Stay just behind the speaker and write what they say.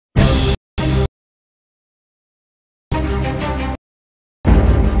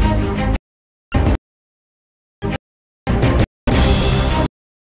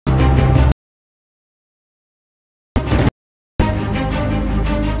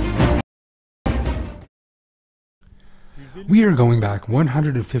We are going back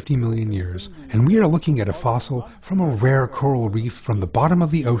 150 million years, and we are looking at a fossil from a rare coral reef from the bottom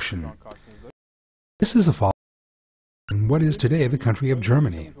of the ocean. This is a fossil in what is today the country of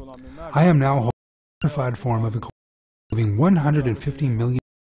Germany. I am now holding a modified form of a coral living 150 million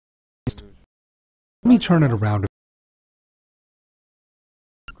years. Let me turn it around.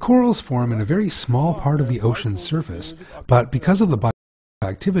 Corals form in a very small part of the ocean's surface, but because of the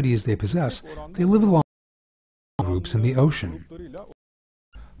activities they possess, they live along groups in the ocean.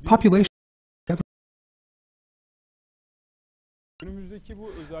 Population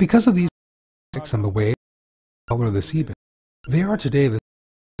because of these and the way they color the seabed, they are today the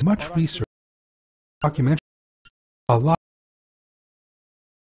much research documentary a lot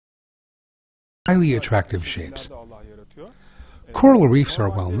of highly attractive shapes. Coral reefs are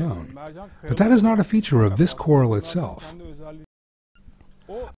well known, but that is not a feature of this coral itself.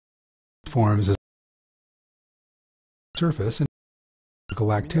 It forms a surface and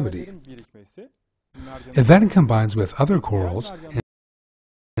physical activity. It then combines with other corals, and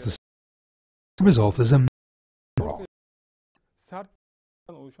the result is a mineral. That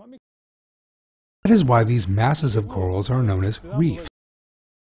is why these masses of corals are known as reefs.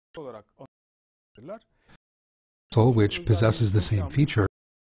 Which possesses the same feature,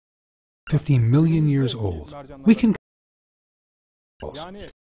 50 million years old. We can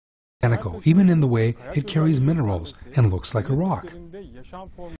identical, even in the way it carries minerals and looks like a rock.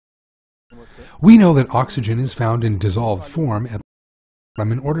 We know that oxygen is found in dissolved form at the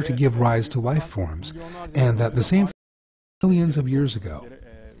bottom in order to give rise to life forms, and that the same millions of years ago.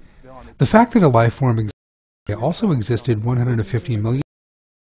 The fact that a life form also existed 150 million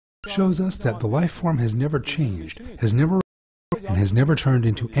shows us that the life form has never changed, has never turned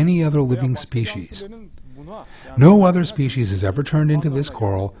into any other living species. No other species has ever turned into this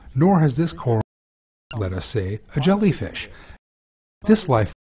coral, nor has this coral, let us say, a jellyfish. This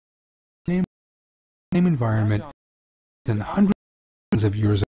life same environment in hundreds of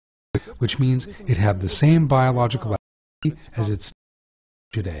years ago, which means it had the same biological activity as it's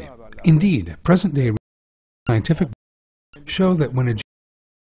today. Indeed, present-day scientific show that when a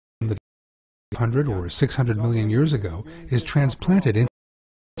 100 or 600 million years ago is transplanted into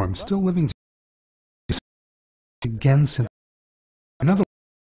a form still living again since another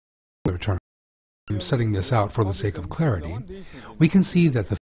term. I'm setting this out for the sake of clarity. We can see that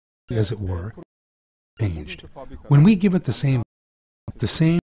the as it were changed. When we give it the same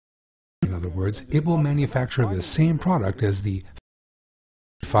in other words, it will manufacture the same product as the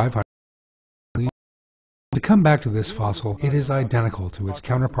 500 million. To come back to this fossil, it is identical to its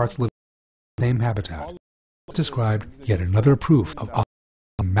counterparts living in the same habitat. Described yet another proof of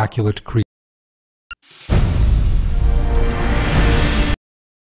immaculate creation.